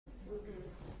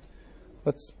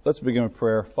Let's begin with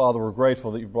prayer. Father, we're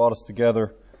grateful that you brought us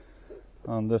together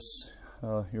on this,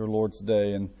 your Lord's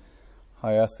Day, and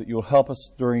I ask that you will help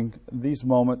us during these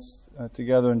moments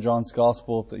together in John's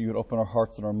Gospel, that you would open our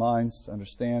hearts and our minds to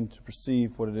understand, to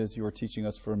perceive what it is you are teaching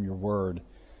us from your Word.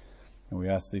 And we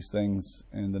ask these things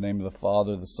in the name of the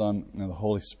Father, the Son, and the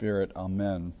Holy Spirit.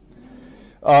 Amen.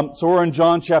 So we're in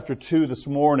John chapter 2 this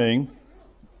morning,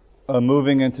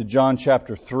 moving into John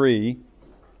chapter 3.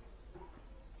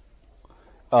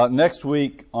 Next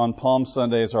week on Palm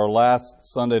Sunday is our last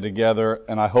Sunday together,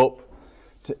 and I hope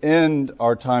to end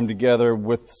our time together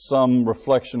with some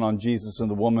reflection on Jesus and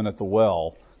the woman at the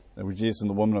well, Jesus and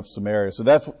the woman of Samaria. So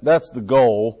that's the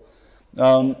goal.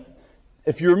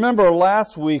 If you remember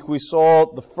last week, we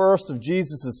saw the first of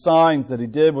Jesus' signs that he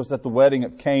did was at the wedding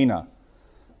at Cana,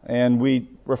 and we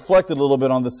reflected a little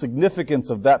bit on the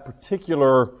significance of that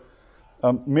particular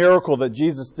miracle that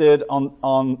Jesus did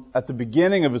at the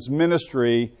beginning of his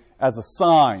ministry as a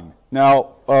sign.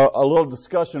 Now, a little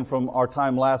discussion from our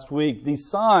time last week.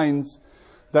 These signs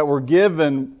that were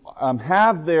given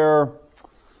have their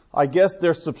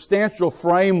substantial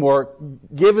framework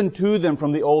given to them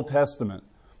from the Old Testament.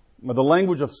 The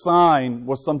language of sign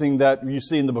was something that you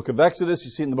see in the book of Exodus, you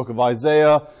see it in the book of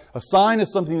Isaiah. A sign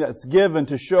is something that's given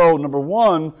to show, number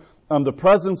one, the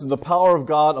presence and the power of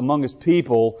God among His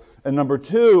people. And number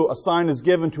two, a sign is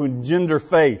given to engender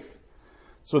faith.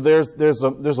 So there's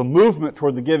a movement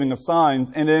toward the giving of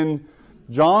signs. And in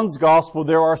John's Gospel,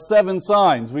 there are 7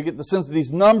 signs. We get the sense that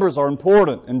these numbers are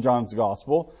important in John's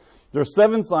Gospel. There are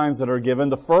 7 signs that are given.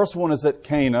 The first one is at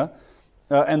Cana.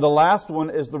 And the last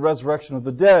one is the resurrection of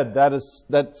the dead.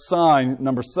 That sign,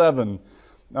 number 7.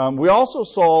 We also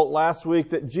saw last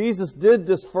week that Jesus did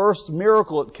this first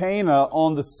miracle at Cana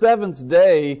on the 7th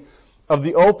day of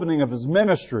the opening of His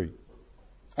ministry.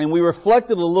 And we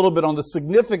reflected a little bit on the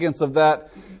significance of that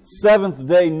 7th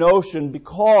day notion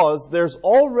because there's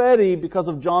already, because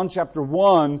of John chapter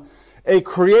 1, a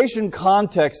creation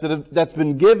context that's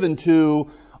been given to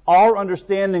our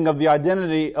understanding of the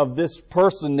identity of this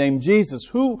person named Jesus.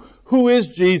 Who is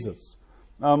Jesus?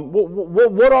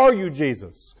 What are you,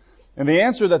 Jesus? And the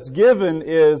answer that's given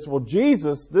is, well,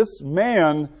 Jesus, this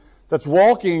man that's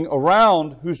walking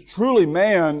around who's truly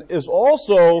man, is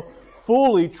also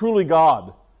fully, truly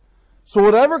God. So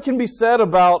whatever can be said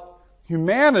about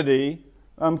humanity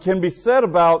can be said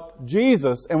about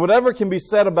Jesus, and whatever can be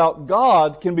said about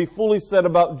God can be fully said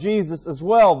about Jesus as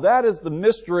well. That is the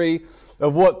mystery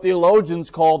of what theologians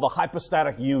call the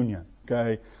hypostatic union.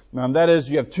 Okay, that is,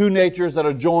 you have 2 natures that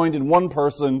are joined in one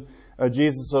person,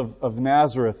 Jesus of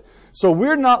Nazareth. So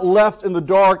we're not left in the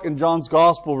dark in John's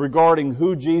Gospel regarding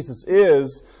who Jesus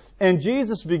is. And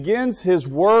Jesus begins His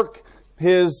work,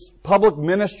 His public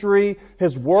ministry,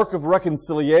 His work of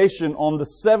reconciliation on the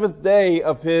 7th day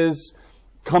of His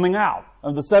coming out,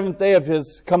 on the 7th day of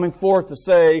His coming forth to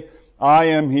say, I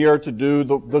am here to do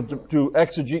to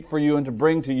exegete for you and to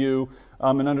bring to you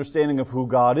an understanding of who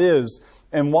God is.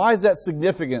 And why is that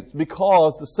significant?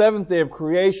 Because the 7th day of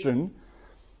creation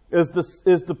is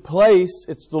the place,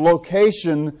 it's the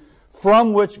location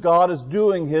from which God is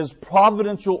doing His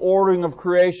providential ordering of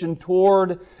creation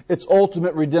toward its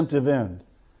ultimate redemptive end.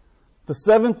 The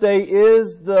 7th day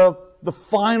is the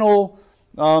final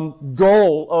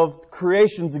goal of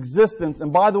creation's existence.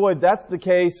 And by the way, that's the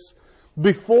case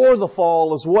before the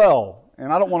fall as well.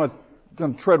 And I don't want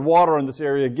to tread water in this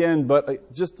area again,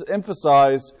 but just to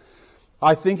emphasize,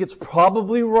 I think it's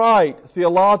probably right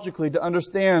theologically to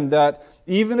understand that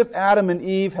even if Adam and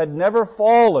Eve had never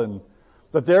fallen,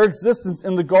 that their existence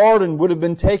in the garden would have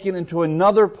been taken into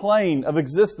another plane of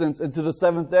existence, into the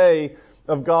 7th day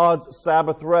of God's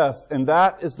Sabbath rest. And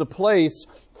that is the place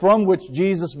from which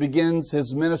Jesus begins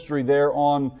His ministry there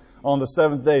on the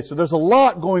 7th day. So there's a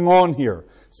lot going on here.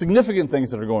 Significant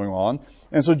things that are going on.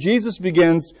 And so Jesus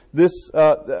begins this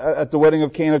at the wedding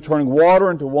of Cana, turning water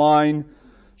into wine,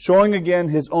 showing again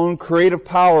His own creative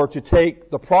power to take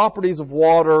the properties of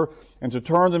water and to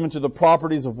turn them into the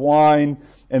properties of wine,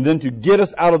 and then to get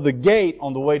us out of the gate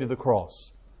on the way to the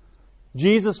cross.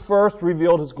 Jesus first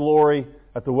revealed His glory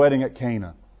at the wedding at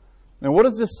Cana. Now, what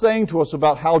is this saying to us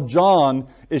about how John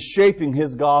is shaping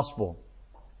his gospel?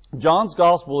 John's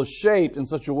gospel is shaped in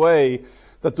such a way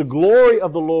that the glory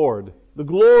of the Lord, the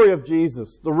glory of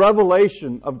Jesus, the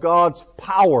revelation of God's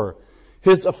power,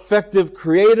 His effective,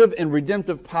 creative, and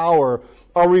redemptive power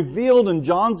are revealed in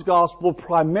John's gospel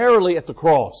primarily at the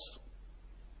cross.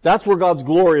 That's where God's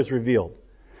glory is revealed.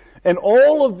 And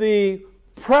all of the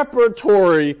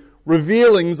preparatory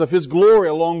revealings of His glory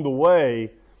along the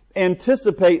way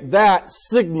anticipate that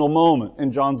signal moment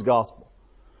in John's gospel.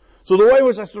 So the way in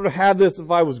which I sort of had this, if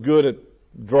I was good at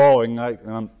drawing,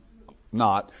 and I'm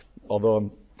not, although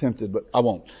I'm tempted, but I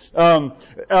won't,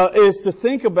 is to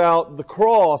think about the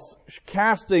cross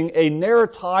casting a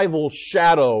narratival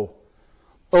shadow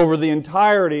over the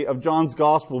entirety of John's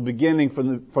Gospel, beginning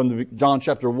from John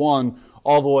chapter 1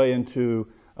 all the way into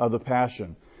the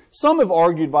Passion. Some have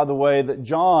argued, by the way, that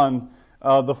John,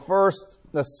 the first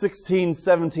 16,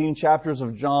 17 chapters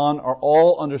of John are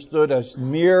all understood as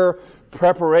mere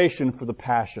preparation for the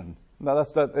Passion. Now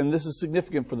and this is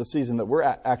significant for the season that we're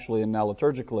actually in now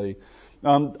liturgically.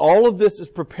 All of this is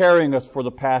preparing us for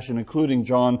the Passion, including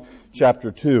John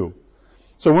chapter 2.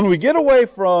 So when we get away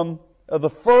from the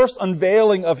first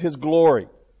unveiling of His glory,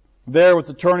 there with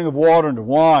the turning of water into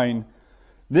wine,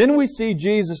 then we see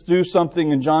Jesus do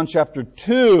something in John chapter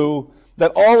 2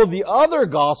 that all of the other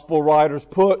gospel writers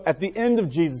put at the end of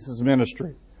Jesus'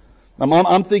 ministry.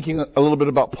 I'm thinking a little bit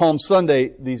about Palm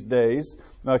Sunday these days,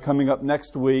 coming up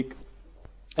next week.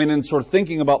 And in sort of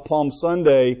thinking about Palm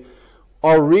Sunday,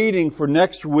 our reading for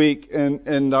next week in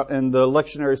the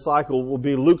lectionary cycle will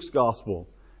be Luke's Gospel.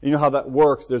 You know how that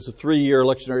works. There's a 3-year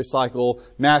lectionary cycle,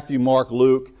 Matthew, Mark,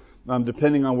 Luke,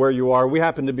 depending on where you are. We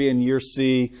happen to be in year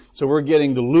C, so we're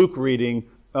getting the Luke reading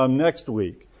next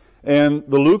week. And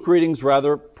the Luke reading's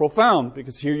rather profound,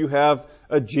 because here you have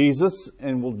Jesus,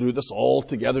 and we'll do this all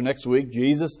together next week.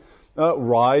 Jesus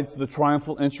rides the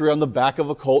triumphal entry on the back of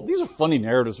a colt. These are funny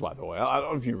narratives, by the way. I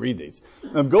don't know if you read these.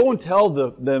 Go and tell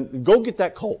them, go get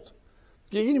that colt.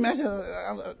 Can you imagine?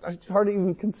 It's hard to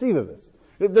even conceive of this.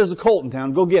 There's a colt in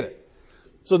town, go get it.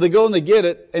 So they go and they get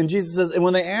it, and Jesus says, and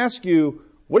when they ask you,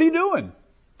 what are you doing?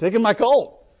 Taking my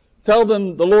colt. Tell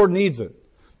them the Lord needs it.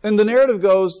 And the narrative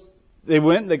goes, they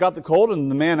went, they got the colt,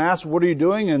 and the man asked, what are you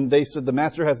doing? And they said, the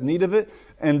master has need of it.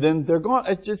 And then they're gone.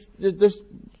 It's just that's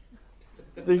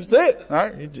it. All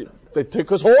right? They took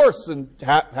his horse and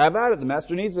have at it. The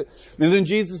master needs it. And then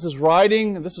Jesus is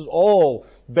riding, and this is all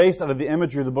based out of the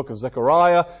imagery of the book of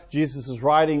Zechariah. Jesus is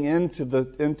riding into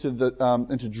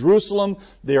Jerusalem.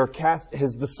 They are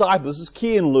his disciples. This is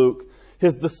key in Luke.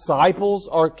 His disciples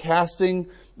are casting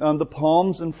the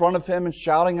palms in front of him and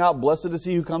shouting out, "Blessed is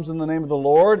he who comes in the name of the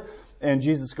Lord." And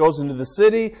Jesus goes into the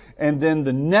city. And then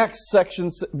the next section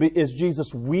is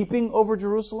Jesus weeping over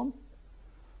Jerusalem.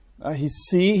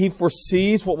 He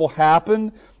foresees what will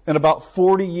happen in about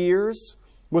 40 years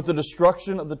with the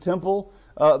destruction of the temple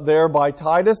there by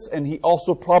Titus, and he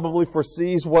also probably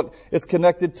foresees what is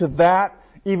connected to that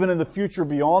even in the future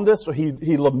beyond this. So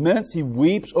he laments, he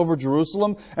weeps over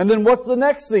Jerusalem. And then what's the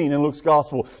next scene in Luke's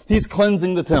Gospel? He's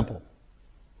cleansing the temple.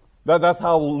 That's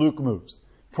how Luke moves.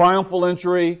 Triumphal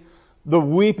entry, the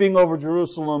weeping over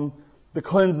Jerusalem, the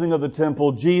cleansing of the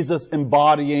temple, Jesus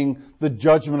embodying the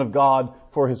judgment of God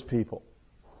for His people.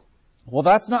 Well,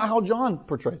 that's not how John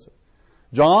portrays it.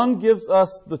 John gives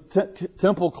us the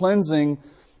temple cleansing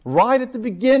right at the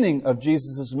beginning of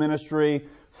Jesus' ministry,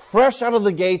 fresh out of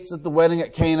the gates at the wedding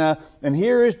at Cana, and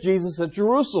here is Jesus at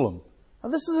Jerusalem. Now,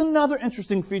 this is another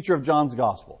interesting feature of John's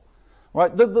Gospel.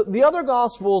 Right? The other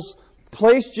Gospels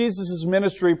place Jesus'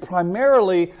 ministry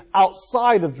primarily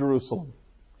outside of Jerusalem.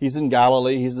 He's in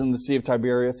Galilee, he's in the Sea of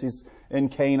Tiberias, he's in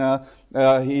Cana,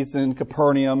 he's in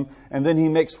Capernaum, and then he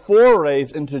makes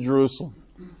forays into Jerusalem.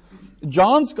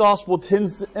 John's Gospel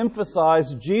tends to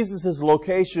emphasize Jesus'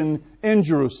 location in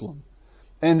Jerusalem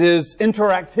and his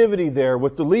interactivity there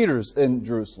with the leaders in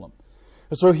Jerusalem.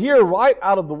 And so here, right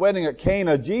out of the wedding at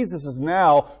Cana, Jesus is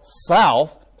now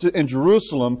south in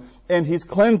Jerusalem, and he's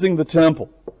cleansing the temple.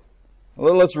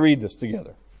 Let's read this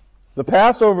together. The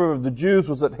Passover of the Jews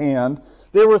was at hand.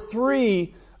 There were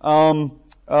 3 pilgrimage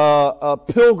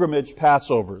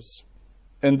Passovers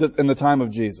in the time of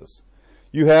Jesus.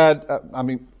 You had,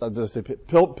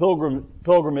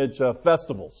 pilgrimage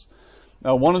festivals.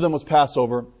 One of them was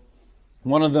Passover.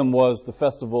 One of them was the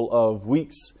Festival of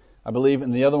Weeks, I believe,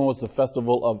 and the other one was the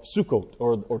Festival of Sukkot,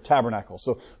 or Tabernacle.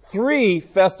 So 3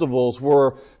 festivals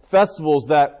were festivals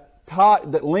that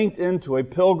linked into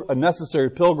a necessary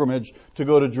pilgrimage to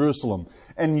go to Jerusalem.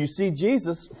 And you see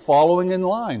Jesus following in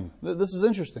line. This is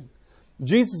interesting.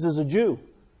 Jesus is a Jew.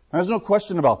 There's no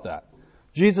question about that.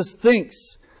 Jesus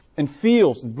thinks and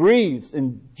feels and breathes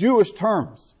in Jewish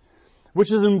terms,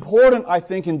 which is important, I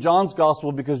think, in John's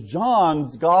Gospel, because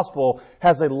John's Gospel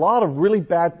has a lot of really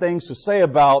bad things to say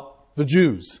about the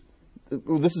Jews.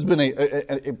 This has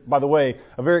been, by the way,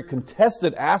 a very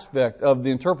contested aspect of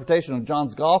the interpretation of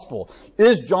John's Gospel.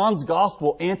 Is John's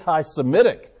Gospel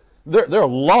anti-Semitic? There are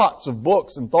lots of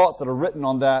books and thoughts that are written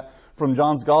on that from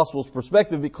John's Gospel's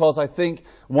perspective, because I think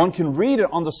one can read it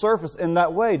on the surface in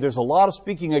that way. There's a lot of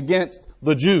speaking against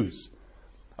the Jews.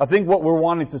 I think what we're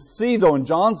wanting to see, though, in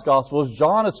John's Gospel is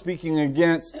John is speaking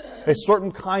against a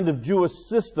certain kind of Jewish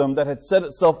system that had set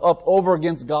itself up over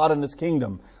against God and His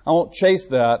kingdom. I won't chase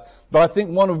that, but I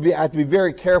think one would have to be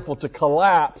very careful to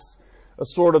collapse a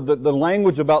sort of the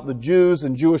language about the Jews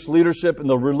and Jewish leadership and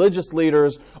the religious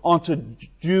leaders onto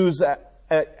Jews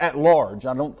at large.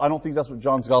 I don't think that's what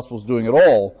John's Gospel is doing at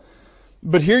all.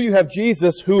 But here you have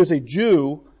Jesus, who is a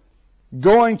Jew,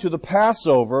 going to the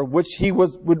Passover, which he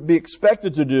would be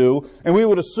expected to do, and we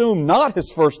would assume not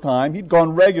his first time. He'd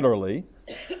gone regularly.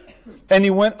 And he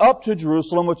went up to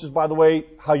Jerusalem, which is, by the way,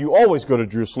 how you always go to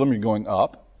Jerusalem. You're going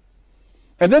up.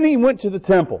 And then he went to the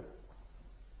temple.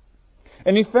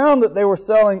 And he found that they were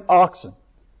selling oxen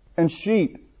and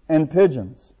sheep and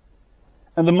pigeons.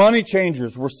 And the money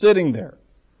changers were sitting there.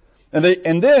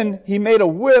 And then he made a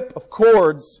whip of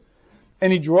cords,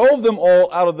 and he drove them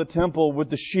all out of the temple with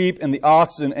the sheep and the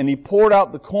oxen, and he poured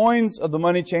out the coins of the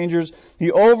money changers.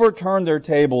 He overturned their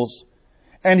tables,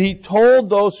 and he told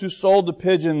those who sold the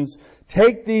pigeons,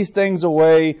 "Take these things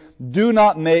away. Do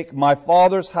not make my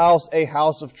Father's house a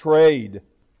house of trade."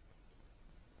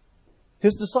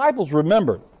 His disciples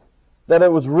remembered that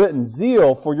it was written,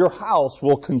 "Zeal for your house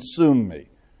will consume me."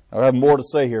 I have more to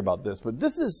say here about this, but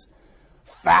this is a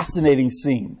fascinating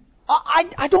scene.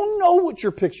 I don't know what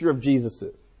your picture of Jesus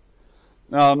is.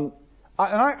 I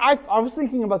was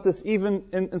thinking about this even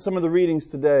in some of the readings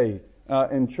today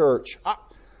in church.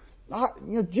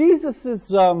 Jesus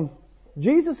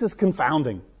is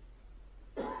confounding.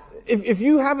 If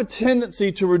you have a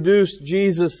tendency to reduce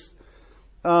Jesus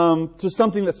to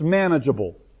something that's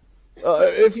manageable,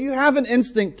 if you have an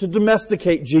instinct to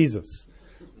domesticate Jesus,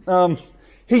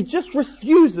 he just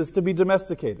refuses to be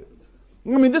domesticated.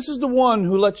 I mean, this is the one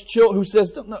who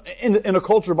says, in a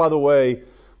culture, by the way,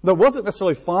 that wasn't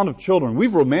necessarily fond of children. We've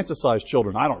romanticized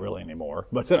children. I don't really anymore,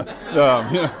 but and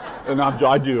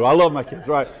I do. I love my kids,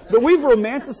 right? But we've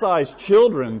romanticized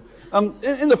children.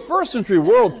 In the first century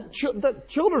world,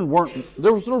 children weren't.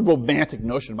 There was no romantic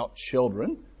notion about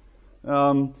children.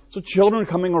 So children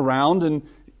coming around and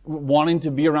wanting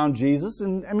to be around Jesus,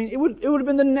 and I mean, it would have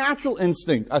been the natural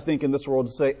instinct, I think, in this world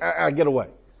to say, "Get away."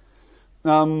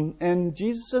 And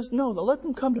Jesus says, "No, let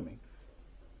them come to me."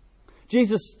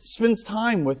 Jesus spends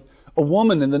time with a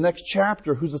woman in the next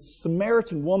chapter who's a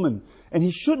Samaritan woman, and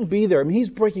he shouldn't be there. I mean, he's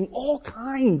breaking all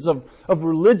kinds of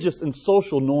religious and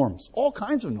social norms, all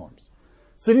kinds of norms.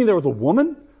 Sitting there with a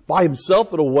woman by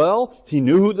himself at a well, he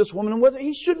knew who this woman was.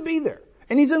 He shouldn't be there.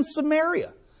 And he's in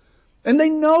Samaria. And they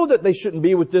know that they shouldn't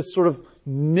be with this sort of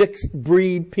mixed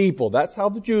breed people. That's how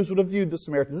the Jews would have viewed the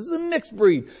Samaritans. This is a mixed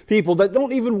breed people that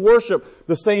don't even worship in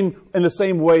the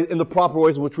same way, in the proper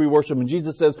ways in which we worship. And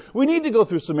Jesus says, we need to go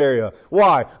through Samaria.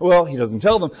 Why? Well, he doesn't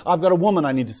tell them, I've got a woman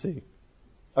I need to see.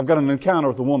 I've got an encounter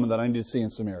with a woman that I need to see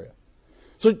in Samaria.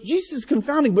 So Jesus is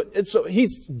confounding, but so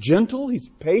he's gentle, he's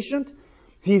patient,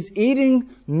 he's eating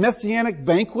messianic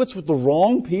banquets with the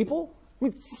wrong people. I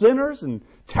mean, sinners and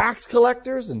tax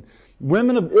collectors and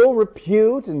women of ill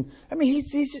repute, and I mean,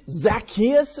 he's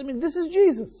Zacchaeus. I mean, this is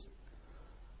Jesus.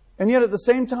 And yet at the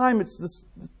same time, it's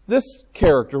this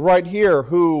character right here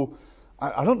who,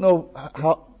 I don't know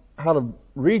how to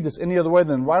read this any other way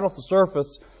than right off the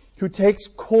surface, who takes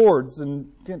cords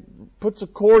and puts a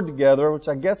cord together, which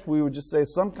I guess we would just say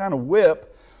some kind of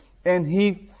whip, and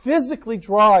he physically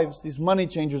drives these money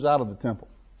changers out of the temple.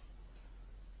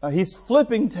 He's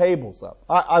flipping tables up.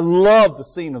 I love the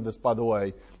scene of this, by the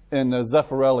way, in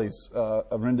Zeffirelli's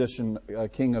rendition,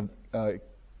 King of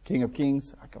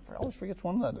Kings. I always forget which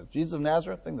one that is. Jesus of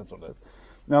Nazareth? I think that's what it is.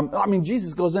 Now, I mean,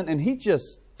 Jesus goes in and he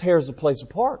just tears the place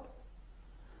apart,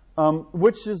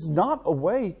 which is not a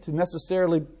way to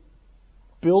necessarily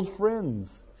build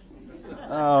friends.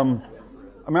 You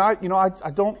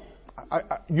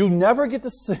never get the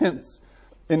sense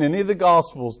in any of the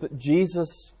Gospels that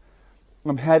Jesus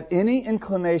had any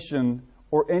inclination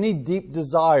or any deep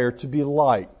desire to be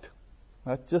liked.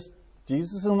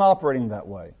 Jesus isn't operating that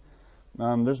way.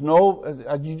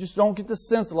 You just don't get the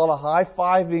sense, a lot of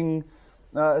high-fiving.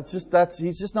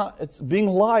 Being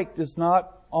liked is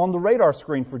not on the radar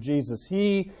screen for Jesus.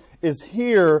 He is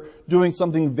here doing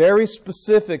something very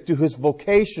specific to his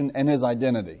vocation and his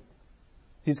identity.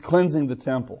 He's cleansing the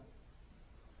temple.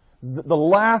 The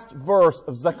last verse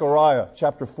of Zechariah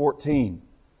chapter 14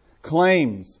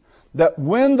 claims that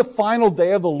when the final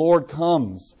day of the Lord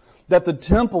comes, that the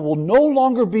temple will no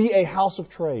longer be a house of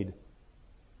trade.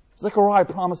 Zechariah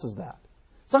promises that.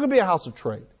 It's not going to be a house of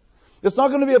trade. It's not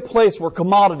going to be a place where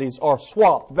commodities are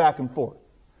swapped back and forth.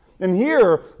 And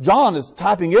here, John is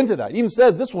tapping into that. He even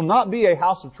says this will not be a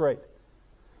house of trade.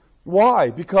 Why?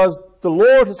 Because the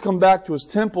Lord has come back to his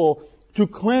temple to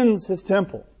cleanse His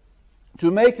temple,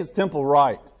 to make His temple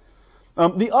right.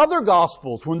 The other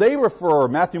Gospels, when they refer,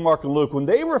 Matthew, Mark, and Luke, when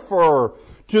they refer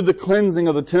to the cleansing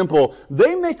of the temple,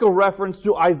 they make a reference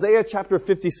to Isaiah chapter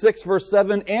 56, verse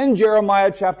 7, and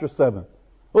Jeremiah chapter 7.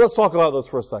 Well, let's talk about those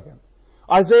for a second.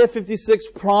 Isaiah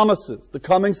 56 promises the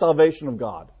coming salvation of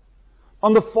God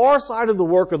on the far side of the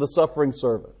work of the suffering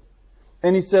servant.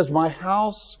 And He says, my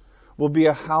house will be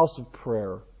a house of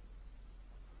prayer.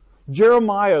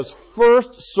 Jeremiah's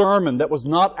first sermon that was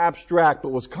not abstract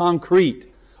but was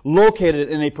concrete, located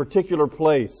in a particular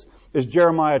place, is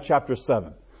Jeremiah chapter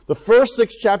 7. The first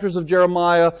 6 chapters of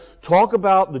Jeremiah talk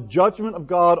about the judgment of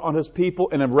God on His people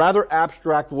in a rather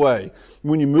abstract way.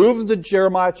 When you move into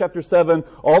Jeremiah chapter 7,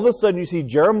 all of a sudden you see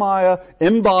Jeremiah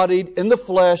embodied in the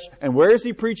flesh. And where is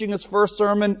he preaching his first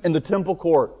sermon? In the temple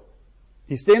court.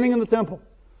 He's standing in the temple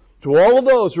to all of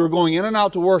those who are going in and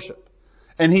out to worship.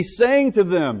 And He's saying to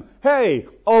them, hey,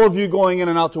 all of you going in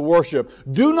and out to worship,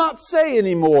 do not say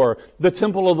anymore, the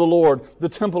temple of the Lord, the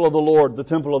temple of the Lord, the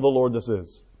temple of the Lord this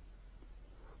is.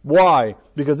 Why?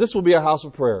 Because this will be a house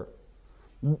of prayer.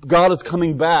 God is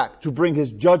coming back to bring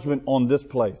His judgment on this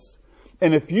place.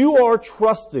 And if you are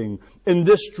trusting in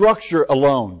this structure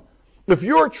alone, if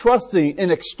you're trusting in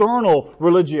external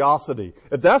religiosity,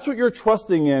 if that's what you're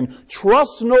trusting in,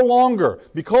 trust no longer,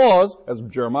 because, as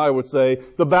Jeremiah would say,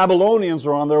 the Babylonians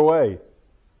are on their way.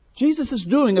 Jesus is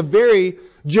doing a very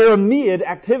Jeremiad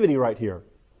activity right here.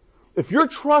 If you're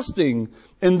trusting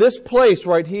in this place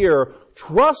right here,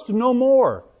 trust no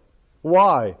more.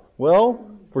 Why? Well,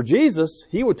 for Jesus,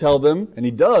 He would tell them, and He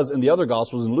does in the other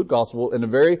Gospels, in Luke Gospel, in a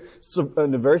very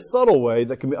subtle way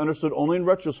that can be understood only in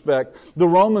retrospect, the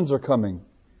Romans are coming.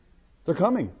 They're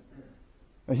coming.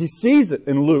 And He sees it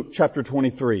in Luke chapter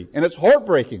 23, and it's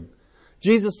heartbreaking.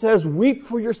 Jesus says, weep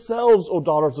for yourselves, O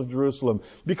daughters of Jerusalem,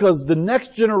 because the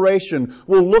next generation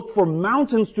will look for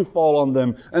mountains to fall on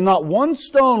them, and not one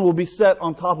stone will be set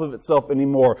on top of itself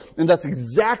anymore. And that's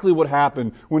exactly what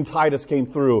happened when Titus came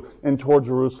through and tore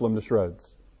Jerusalem to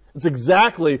shreds. It's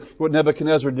exactly what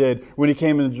Nebuchadnezzar did when he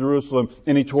came into Jerusalem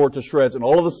and he tore it to shreds. And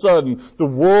all of a sudden, the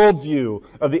worldview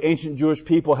of the ancient Jewish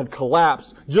people had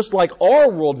collapsed, just like our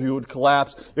worldview would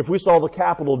collapse if we saw the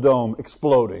Capitol dome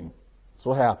exploding. That's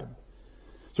what happened.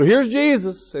 So here's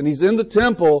Jesus, and He's in the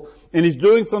temple, and He's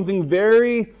doing something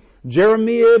very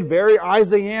Jeremiad, very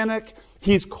Isaianic.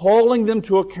 He's calling them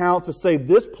to account to say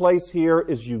this place here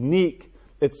is unique.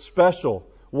 It's special.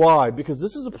 Why? Because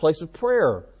this is a place of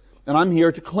prayer, and I'm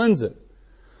here to cleanse it.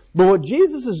 But what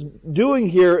Jesus is doing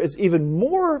here is even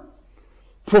more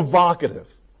provocative,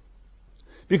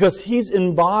 because He's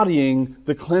embodying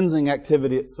the cleansing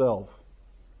activity itself.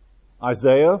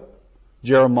 Isaiah,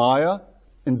 Jeremiah,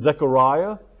 in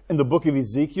Zechariah, in the book of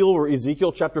Ezekiel, where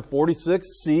Ezekiel chapter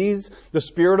 46 sees the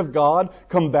Spirit of God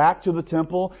come back to the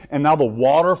temple, and now the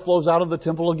water flows out of the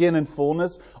temple again in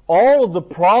fullness. All of the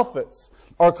prophets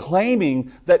are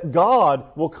claiming that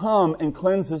God will come and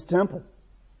cleanse His temple.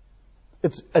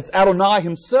 It's Adonai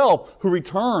Himself who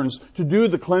returns to do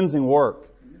the cleansing work.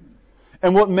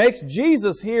 And what makes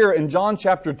Jesus here in John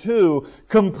chapter 2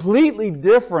 completely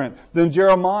different than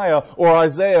Jeremiah or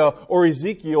Isaiah or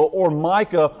Ezekiel or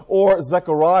Micah or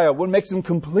Zechariah, what makes Him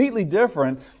completely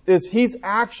different is He's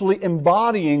actually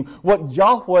embodying what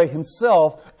Yahweh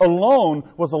Himself alone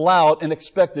was allowed and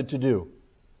expected to do.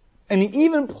 And He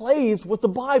even plays with the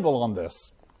Bible on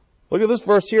this. Look at this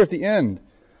verse here at the end.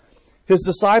 His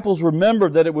disciples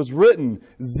remembered that it was written,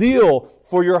 zeal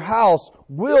for your house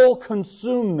will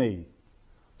consume me.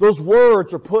 Those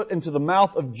words are put into the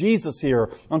mouth of Jesus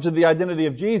here, onto the identity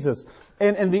of Jesus.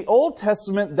 And in the Old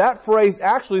Testament, that phrase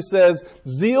actually says,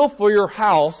 zeal for your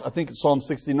house, I think it's Psalm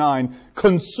 69,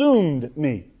 consumed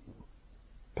me.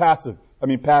 Past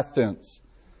tense.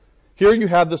 Here you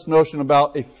have this notion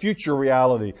about a future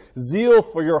reality. Zeal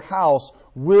for your house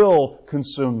will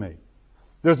consume me.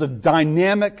 There's a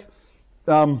dynamic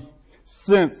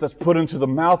sense that's put into the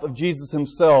mouth of Jesus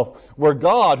Himself, where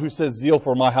God, who says, zeal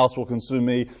for my house will consume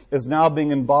me, is now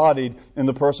being embodied in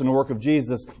the person and work of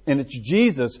Jesus. And it's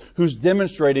Jesus who's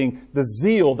demonstrating the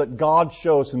zeal that God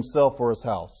shows Himself for His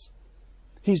house.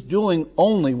 He's doing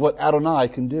only what Adonai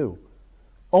can do.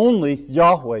 Only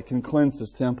Yahweh can cleanse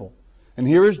His temple. And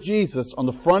here is Jesus on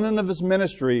the front end of His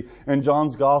ministry in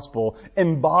John's Gospel,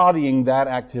 embodying that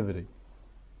activity.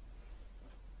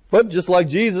 But just like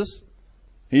Jesus,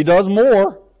 He does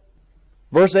more.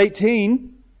 Verse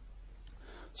 18,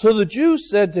 so the Jews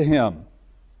said to Him,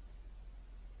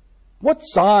 what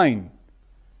sign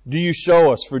do you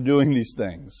show us for doing these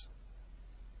things?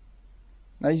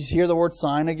 Now you hear the word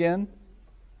sign again?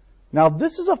 Now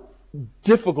this is a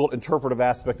difficult interpretive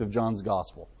aspect of John's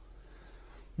Gospel.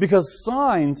 Because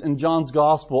signs in John's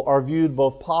Gospel are viewed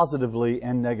both positively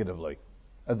and negatively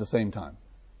at the same time.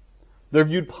 They're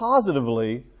viewed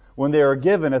positively when they are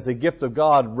given as a gift of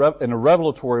God in a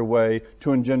revelatory way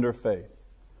to engender faith.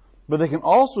 But they can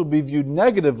also be viewed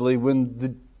negatively when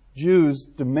the Jews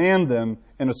demand them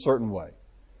in a certain way.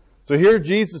 So here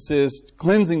Jesus is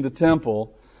cleansing the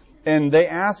temple, and they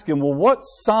ask him, well, what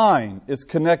sign is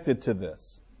connected to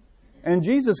this? And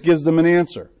Jesus gives them an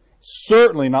answer.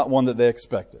 Certainly not one that they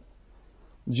expected.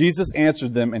 Jesus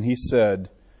answered them, and he said,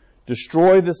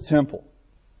 destroy this temple,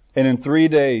 and in 3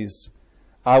 days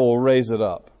I will raise it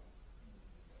up.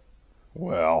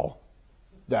 Well,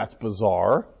 that's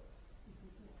bizarre.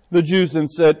 The Jews then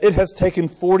said, it has taken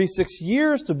 46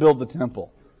 years to build the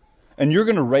temple, and you're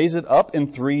going to raise it up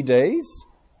in 3 days?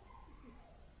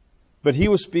 But he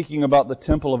was speaking about the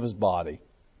temple of his body.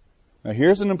 Now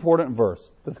here's an important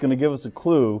verse that's going to give us a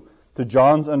clue to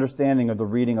John's understanding of the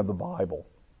reading of the Bible.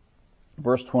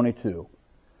 Verse 22.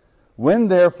 When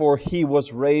therefore he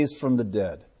was raised from the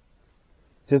dead,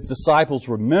 his disciples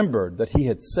remembered that he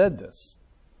had said this,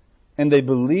 and they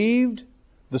believed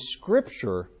the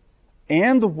scripture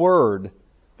and the word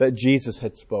that Jesus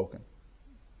had spoken.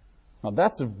 Now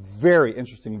that's a very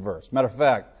interesting verse. Matter of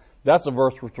fact, that's a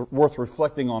verse worth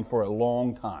reflecting on for a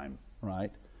long time,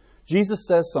 right? Jesus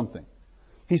says something.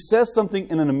 He says something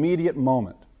in an immediate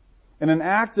moment, in an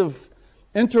act of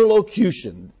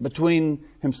interlocution between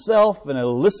himself and a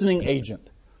listening agent.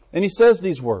 And he says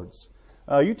these words,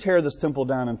 you tear this temple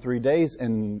down in 3 days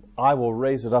and I will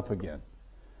raise it up again.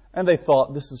 And they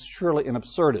thought, this is surely an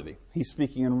absurdity. He's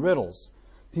speaking in riddles.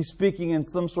 He's speaking in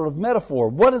some sort of metaphor.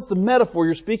 What is the metaphor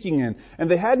you're speaking in? And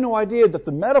they had no idea that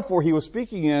the metaphor he was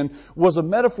speaking in was a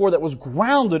metaphor that was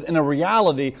grounded in a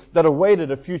reality that awaited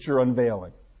a future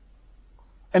unveiling.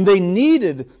 And they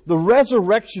needed the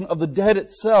resurrection of the dead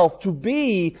itself to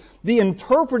be the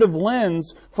interpretive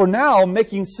lens for now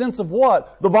making sense of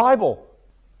what? The Bible.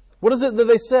 What is it that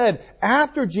they said?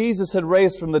 After Jesus had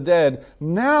raised from the dead,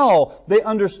 now they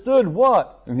understood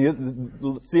what?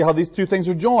 And see how these two things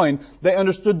are joined. They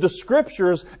understood the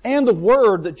Scriptures and the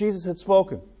Word that Jesus had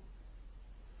spoken.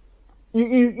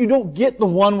 You don't get the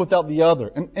one without the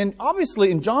other. And obviously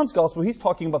in John's Gospel, he's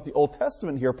talking about the Old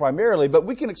Testament here primarily, but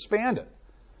we can expand it.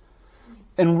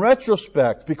 In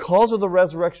retrospect, because of the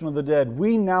resurrection of the dead,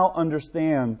 we now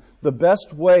understand the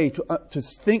best way to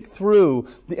think through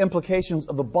the implications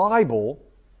of the Bible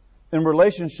in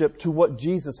relationship to what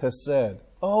Jesus has said.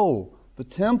 Oh, the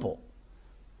temple.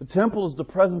 The temple is the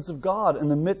presence of God in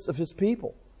the midst of His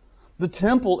people. The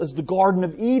temple is the Garden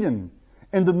of Eden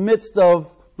in the midst of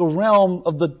the realm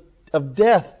of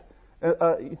death.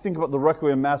 You think about the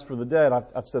Requiem Mass for the Dead.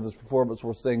 I've said this before, but it's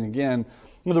worth saying again.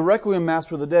 The Requiem Mass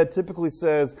for the Dead typically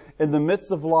says, in the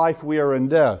midst of life we are in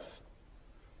death.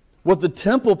 What the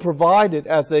temple provided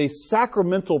as a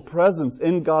sacramental presence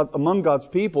among God's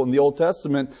people in the Old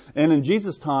Testament and in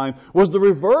Jesus' time was the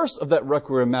reverse of that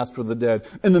Requiem Mass for the Dead.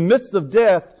 In the midst of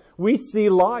death, we see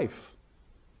life.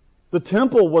 The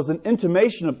temple was an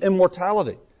intimation of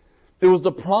immortality. It was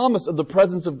the promise of the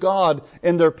presence of God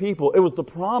in their people. It was the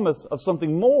promise of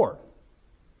something more.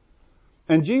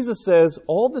 And Jesus says,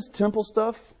 all this temple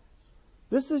stuff,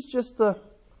 this is just to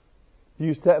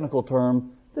use technical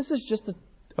term, this is just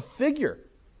a figure.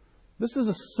 This is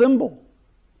a symbol.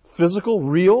 Physical,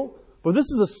 real, but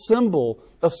this is a symbol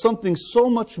of something so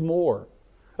much more.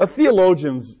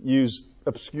 Theologians use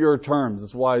obscure terms.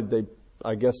 That's why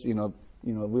I guess, we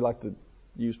like to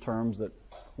use terms that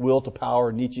will to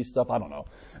power, Nietzsche stuff, I don't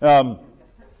know.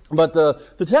 But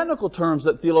the technical terms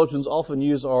that theologians often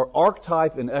use are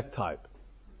archetype and ectype.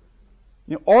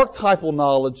 Archetypal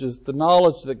knowledge is the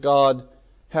knowledge that God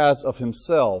has of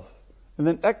Himself. And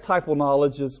then ectypal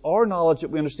knowledge is our knowledge that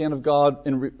we understand of God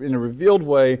in a revealed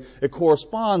way. It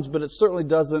corresponds, but it certainly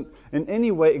doesn't in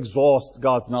any way exhaust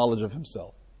God's knowledge of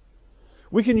Himself.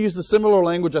 We can use the similar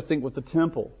language, I think, with the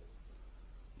temple.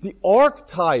 The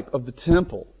archetype of the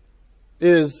temple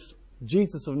is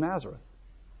Jesus of Nazareth.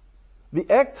 The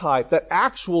ectype, that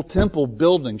actual temple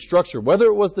building structure, whether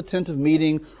it was the tent of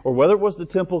meeting or whether it was the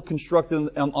temple constructed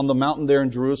on the mountain there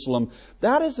in Jerusalem,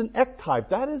 that is an ectype.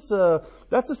 That's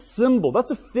a symbol.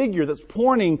 That's a figure that's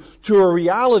pointing to a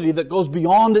reality that goes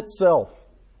beyond itself.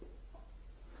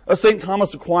 St.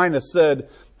 Thomas Aquinas said,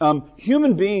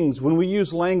 human beings, when we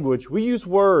use language, we use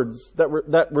words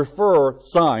that refer,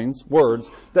 signs, words,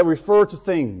 that refer to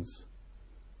things.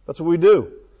 That's what we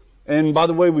do. And by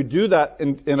the way, we do that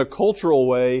in a cultural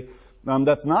way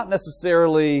that's not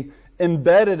necessarily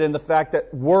embedded in the fact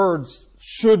that words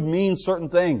should mean certain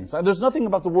things. There's nothing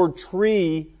about the word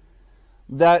tree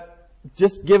that,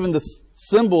 just given the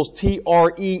symbols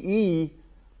T-R-E-E,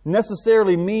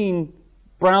 necessarily mean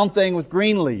brown thing with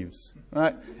green leaves.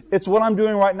 Right? It's what I'm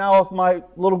doing right now with my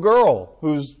little girl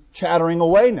who's chattering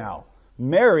away now.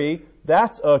 Mary,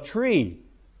 that's a tree.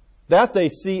 That's a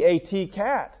CAT,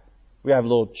 cat. We have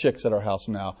little chicks at our house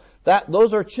now.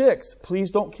 Those are chicks. Please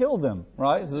don't kill them,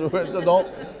 right?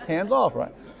 Don't, hands off,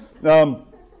 right?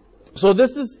 So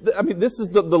this is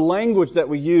the language that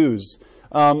we use.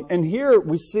 And here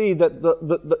we see that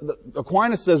the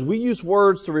Aquinas says we use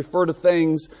words to refer to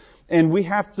things, and we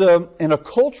have to, in a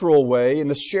cultural way,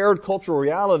 in a shared cultural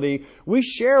reality, we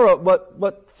share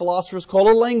what philosophers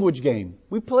call a language game.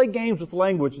 We play games with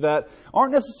language that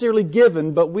aren't necessarily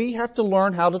given, but we have to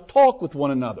learn how to talk with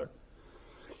one another.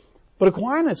 But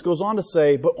Aquinas goes on to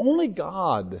say, but only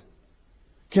God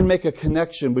can make a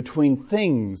connection between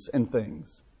things and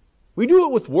things. We do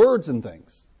it with words and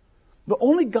things. But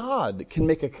only God can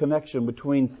make a connection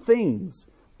between things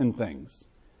and things.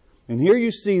 And here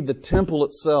you see the temple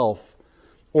itself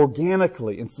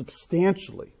organically and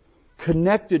substantially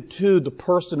connected to the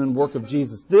person and work of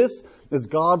Jesus. This is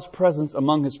God's presence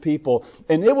among His people.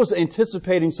 And it was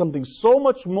anticipating something so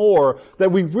much more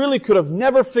that we really could have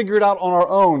never figured out on our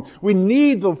own. We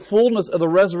need the fullness of the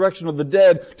resurrection of the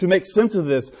dead to make sense of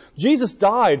this. Jesus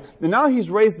died, and now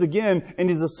He's raised again, and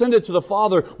He's ascended to the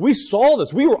Father. We saw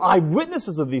this. We were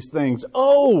eyewitnesses of these things.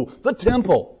 Oh, the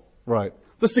temple. Right.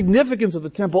 The significance of the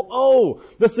temple. Oh,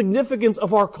 the significance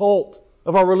of our cult,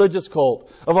 of our religious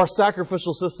cult, of our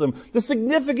sacrificial system. The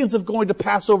significance of going to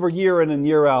Passover year in and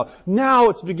year out. Now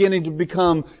it's beginning to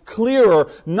become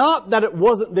clearer. Not that it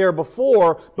wasn't there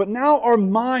before, but now our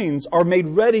minds are made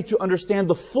ready to understand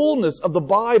the fullness of the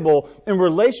Bible in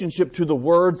relationship to the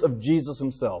words of Jesus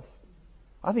Himself.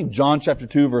 I think John chapter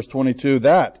 2 verse 22,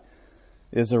 that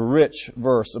is a rich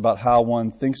verse about how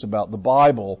one thinks about the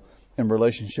Bible in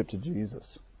relationship to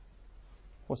Jesus.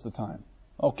 What's the time?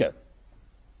 Okay.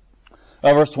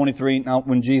 Verse 23, now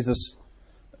when Jesus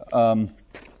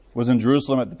was in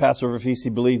Jerusalem at the Passover feast,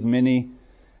 He believed many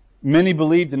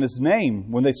believed in His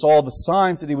name when they saw the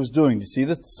signs that He was doing. Do you see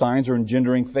this? The signs are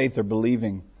engendering faith, they're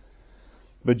believing.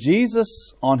 But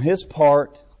Jesus, on His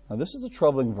part, now this is a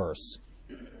troubling verse,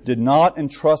 did not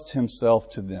entrust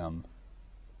Himself to them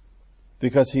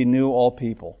because He knew all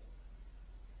people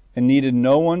and needed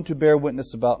no one to bear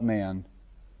witness about man,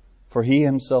 for He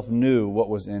Himself knew what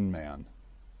was in man.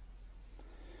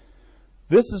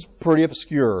 This is pretty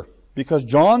obscure because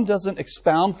John doesn't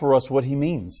expound for us what he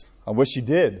means. I wish he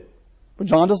did. But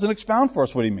John doesn't expound for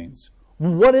us what he means.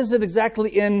 What is it exactly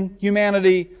in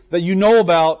humanity that you know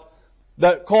about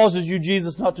that causes you,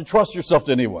 Jesus, not to trust yourself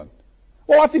to anyone?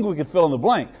 Well, I think we can fill in the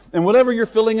blank. And whatever you're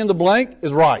filling in the blank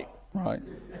is right. Right.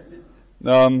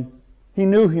 He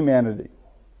knew humanity.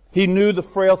 He knew the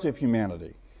frailty of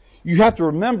humanity. You have to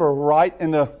remember, right,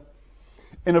 in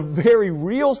a very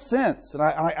real sense, and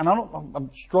I'm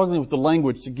struggling with the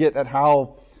language to get at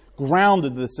how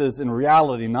grounded this is in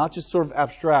reality, not just sort of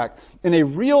abstract. In a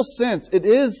real sense, it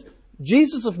is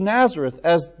Jesus of Nazareth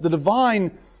as the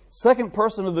divine second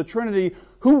person of the Trinity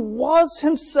who was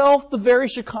Himself the very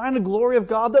Shekinah glory of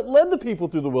God that led the people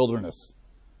through the wilderness.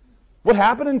 What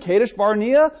happened in Kadesh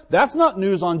Barnea? That's not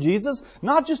news on Jesus,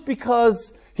 not just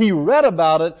because He read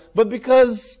about it, but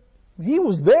because He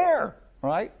was there,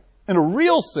 right? In a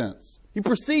real sense. He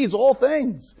precedes all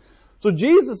things. So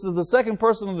Jesus is the second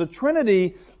person of the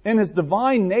Trinity in His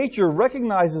divine nature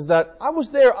recognizes that I was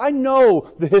there. I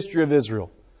know the history of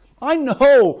Israel. I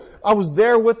know I was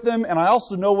there with them, and I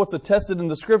also know what's attested in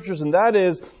the Scriptures, and that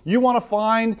is, you want to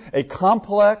find a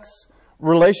complex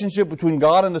relationship between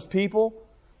God and His people?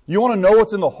 You want to know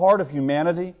what's in the heart of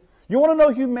humanity? You want to know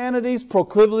humanity's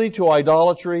proclivity to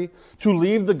idolatry, to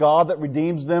leave the God that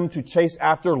redeems them, to chase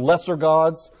after lesser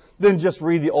gods? Then just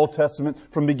read the Old Testament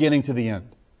from beginning to the end.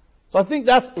 So I think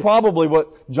that's probably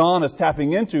what John is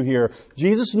tapping into here.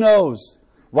 Jesus knows.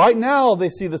 Right now they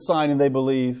see the sign and they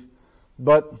believe,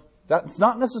 but that's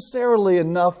not necessarily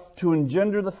enough to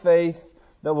engender the faith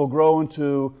that will grow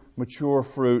into mature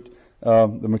fruit,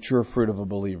 the mature fruit of a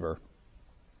believer.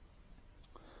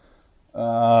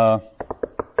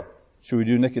 Should we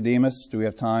do Nicodemus? Do we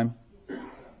have time?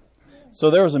 So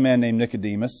there was a man named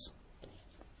Nicodemus.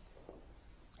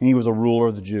 He was a ruler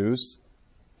of the Jews.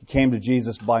 He came to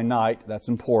Jesus by night. That's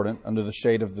important, under the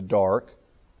shade of the dark.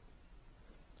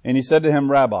 And he said to him,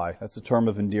 Rabbi, that's a term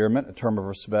of endearment, a term of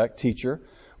respect, teacher.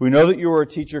 We know that you are a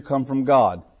teacher come from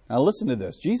God. Now listen to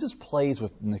this. Jesus plays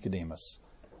with Nicodemus.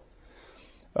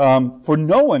 For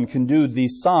no one can do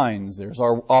these signs, there's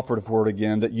our operative word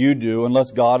again, that you do unless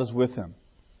God is with him.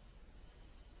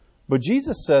 But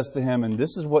Jesus says to him, and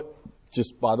this is what,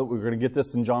 just by the way, we're going to get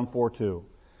this in John 4 too.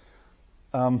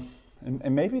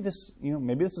 and maybe this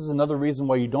is another reason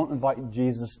why you don't invite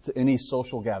Jesus to any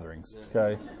social gatherings.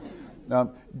 Okay,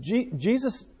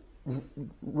 Jesus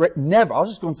never. I was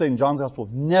just going to say in John's Gospel,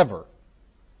 never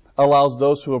allows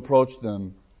those who approach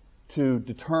them to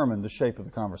determine the shape of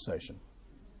the conversation.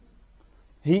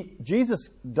 Jesus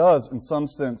does, in some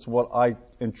sense, what I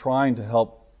am trying to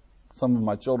help some of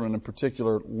my children in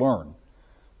particular learn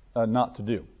not to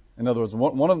do. In other words,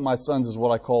 one of my sons is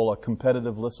what I call a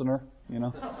competitive listener. In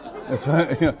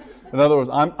other words,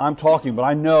 I'm talking, but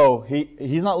I know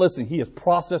he's not listening. He is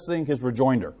processing his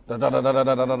rejoinder.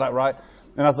 Right?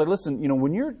 And I was like, listen,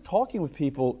 when you're talking with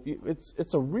people,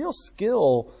 it's a real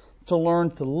skill to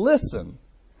learn to listen.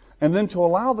 And then to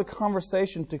allow the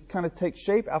conversation to kind of take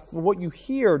shape after what you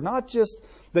hear, not just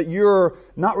that you're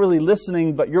not really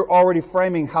listening, but you're already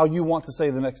framing how you want to say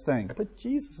the next thing. But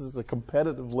Jesus is a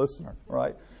competitive listener,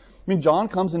 right? I mean, John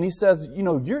comes and he says,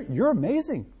 you're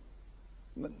amazing.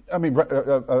 I mean,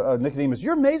 Nicodemus,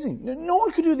 you're amazing. No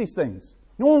one could do these things.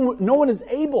 No one is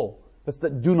able. That's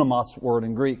the dunamos word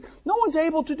in Greek. No one's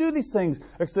able to do these things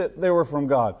except they were from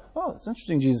God. Oh, it's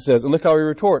interesting, Jesus says. And look how he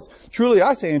retorts. Truly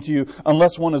I say unto you,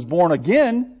 unless one is born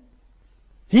again,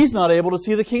 he's not able to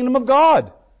see the kingdom of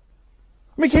God.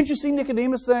 I mean, can't you see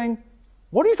Nicodemus saying,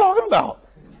 what are you talking about?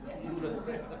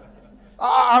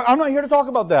 I'm not here to talk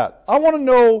about that. I want to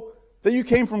know that you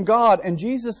came from God. And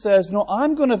Jesus says, no,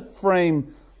 I'm going to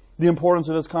frame the importance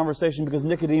of this conversation because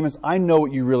Nicodemus, I know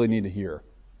what you really need to hear.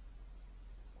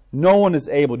 No one is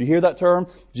able. Do you hear that term?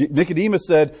 Nicodemus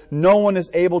said, no one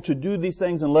is able to do these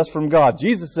things unless from God.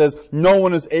 Jesus says, no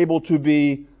one is able to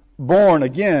be born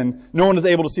again. No one is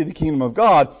able to see the kingdom of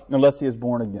God unless he is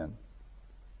born again.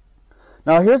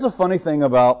 Now, here's a funny thing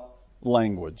about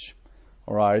language.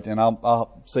 All right, and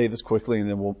I'll say this quickly and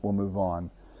then we'll move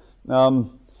on.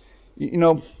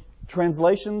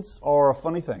 Translations are a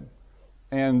funny thing,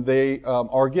 and they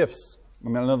are gifts. I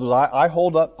mean, in other words, I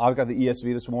hold up, I've got the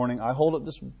ESV this morning, I hold up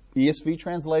this ESV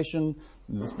translation.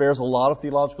 This bears a lot of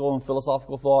theological and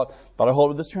philosophical thought, but I hold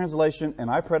up this translation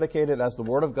and I predicate it as the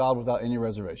Word of God without any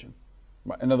reservation.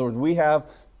 In other words, we have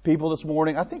people this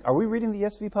morning, are we reading the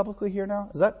ESV publicly here now?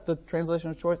 Is that the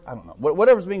translation of choice? I don't know.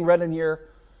 Whatever's being read in here,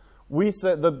 we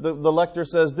said, the lector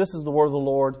says, this is the Word of the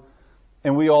Lord,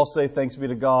 and we all say, thanks be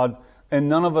to God. And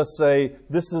none of us say,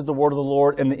 this is the word of the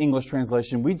Lord in the English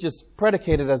translation. We just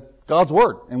predicate it as God's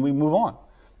word, and we move on.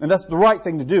 And that's the right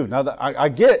thing to do. Now, I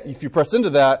get it. If you press into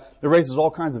that, it raises all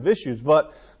kinds of issues.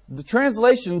 But the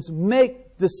translations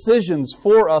make decisions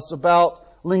for us about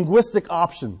linguistic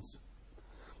options.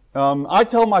 I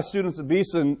tell my students at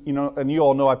Beeson, and you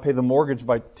all know I pay the mortgage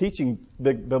by teaching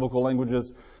big biblical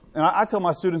languages. And I tell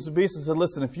my students at Beeson, I said,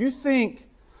 listen, if you think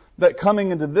that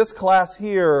coming into this class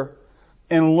here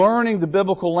and learning the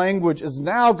biblical language is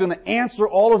now going to answer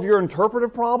all of your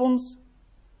interpretive problems,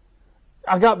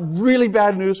 I got really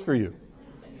bad news for you.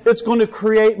 It's going to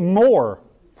create more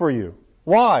for you.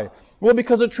 Why? Well,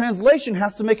 because a translation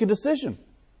has to make a decision.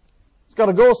 It's got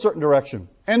to go a certain direction.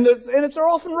 And it's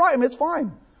often right. I mean, it's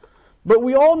fine. But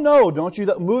we all know, don't you,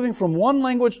 that moving from one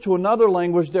language to another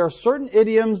language, there are certain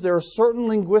idioms, there are certain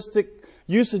linguistic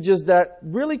usages that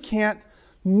really can't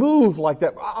move like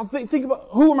that. Think about,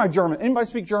 who am I German? Anybody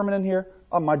speak German in here?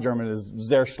 My German is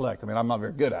sehr schlecht. I mean, I'm not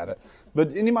very good at it.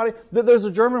 But anybody? There's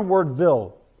a German word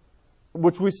will,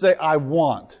 which we say I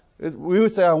want. We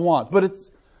would say I want. But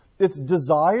it's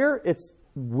desire, it's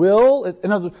will.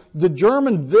 In other words, the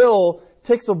German will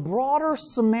takes a broader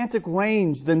semantic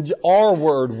range than our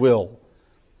word will.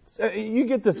 You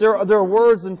get this. There are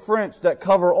words in French that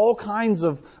cover all kinds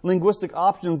of linguistic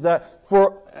options that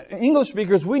for English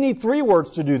speakers, we need 3 words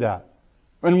to do that.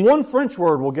 And 1 French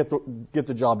word will get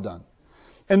the job done.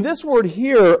 And this word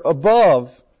here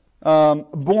above,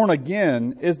 born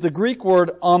again, is the Greek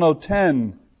word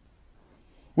anoten,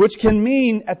 which can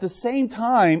mean at the same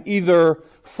time either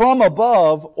from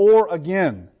above or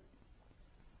again.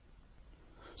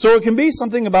 So it can be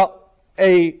something about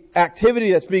a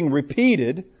activity that's being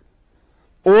repeated,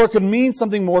 or it could mean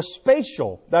something more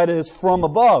spatial, that is, from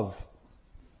above.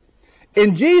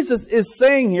 And Jesus is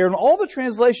saying here, and all the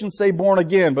translations say born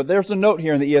again, but there's a note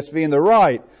here in the ESV and they're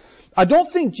right. I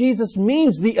don't think Jesus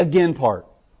means the again part,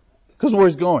 because where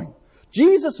he's going.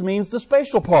 Jesus means the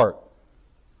spatial part.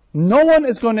 No one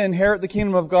is going to inherit the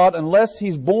kingdom of God unless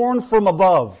he's born from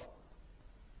above.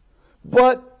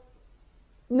 But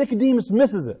Nicodemus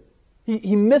misses it.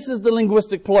 He misses the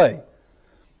linguistic play.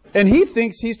 And he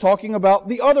thinks he's talking about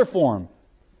the other form.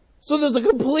 So there's a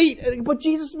but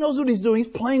Jesus knows what he's doing. He's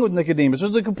playing with Nicodemus.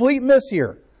 There's a complete miss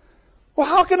here. Well,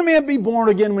 how can a man be born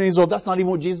again when he's old? That's not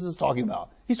even what Jesus is talking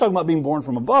about. He's talking about being born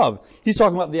from above. He's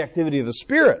talking about the activity of the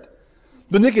Spirit.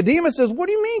 But Nicodemus says, what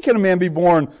do you mean can a man be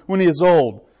born when he is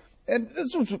old? And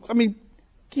this was,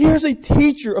 here's a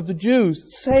teacher of the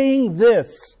Jews saying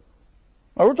this.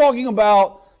 Now, we're talking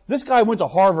about, this guy went to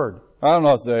Harvard. I don't know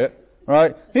how to say it.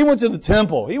 Right? He went to the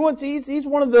temple. He's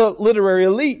one of the literary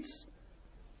elites.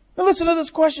 Now listen to this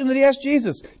question that he asked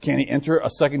Jesus. Can he enter a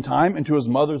second time into his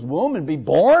mother's womb and be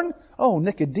born? Oh,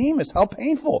 Nicodemus, how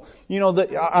painful.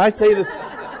 I say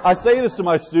this to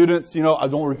my students, I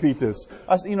don't repeat this.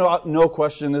 No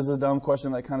question is a dumb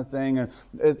question, that kind of thing.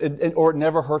 Or it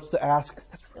never hurts to ask.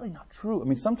 That's really not true.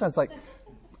 Sometimes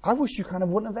I wish you kind of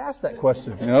wouldn't have asked that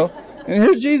question, And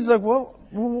here's Jesus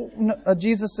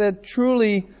Jesus said,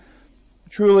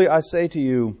 Truly, I say to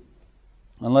you,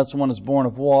 unless one is born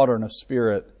of water and of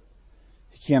Spirit,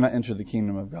 he cannot enter the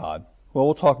kingdom of God. Well,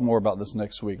 we'll talk more about this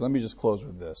next week. Let me just close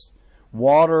with this.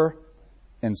 Water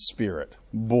and Spirit.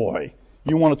 Boy,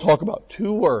 you want to talk about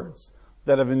two words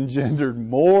that have engendered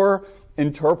more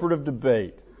interpretive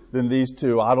debate than these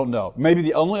two. I don't know. Maybe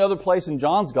the only other place in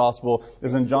John's Gospel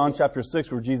is in John chapter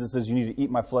 6 where Jesus says, you need to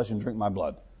eat my flesh and drink my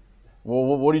blood.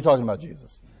 Well, what are you talking about,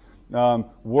 Jesus?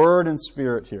 Word and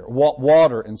Spirit here.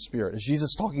 Water and Spirit. Is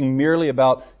Jesus talking merely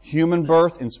about human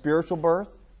birth and spiritual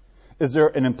birth? Is there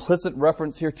an implicit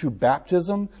reference here to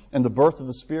baptism and the birth of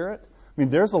the Spirit?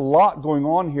 There's a lot going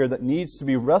on here that needs to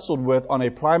be wrestled with on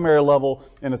a primary level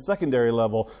and a secondary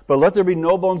level. But let there be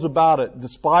no bones about it,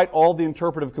 despite all the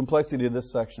interpretive complexity of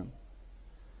this section.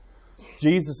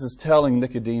 Jesus is telling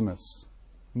Nicodemus,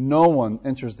 no one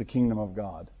enters the kingdom of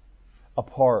God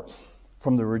apart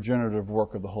from the regenerative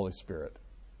work of the Holy Spirit.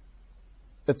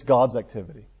 It's God's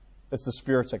activity. It's the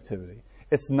Spirit's activity.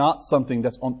 It's not something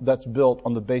that's built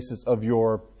on the basis of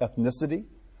your ethnicity,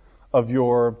 of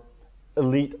your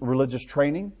elite religious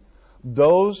training.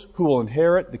 Those who will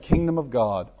inherit the kingdom of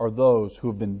God are those who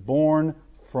have been born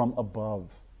from above.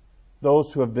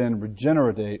 Those who have been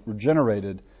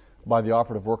regenerated by the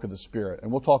operative work of the Spirit.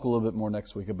 And we'll talk a little bit more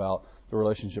next week about the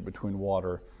relationship between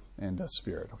water and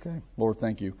Spirit. Okay? Lord,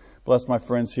 thank you. Bless my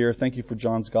friends here. Thank you for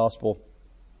John's Gospel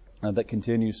that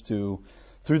continues to,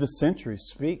 through the centuries,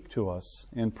 speak to us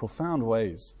in profound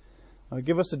ways.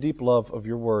 Give us a deep love of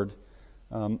your word.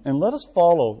 And let us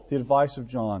follow the advice of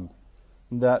John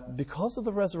that because of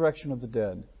the resurrection of the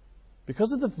dead,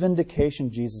 because of the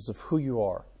vindication, Jesus, of who you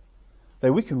are,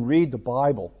 that we can read the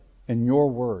Bible and your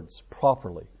words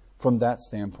properly from that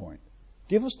standpoint.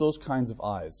 Give us those kinds of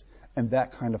eyes and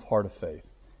that kind of heart of faith.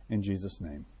 In Jesus'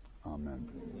 name, amen.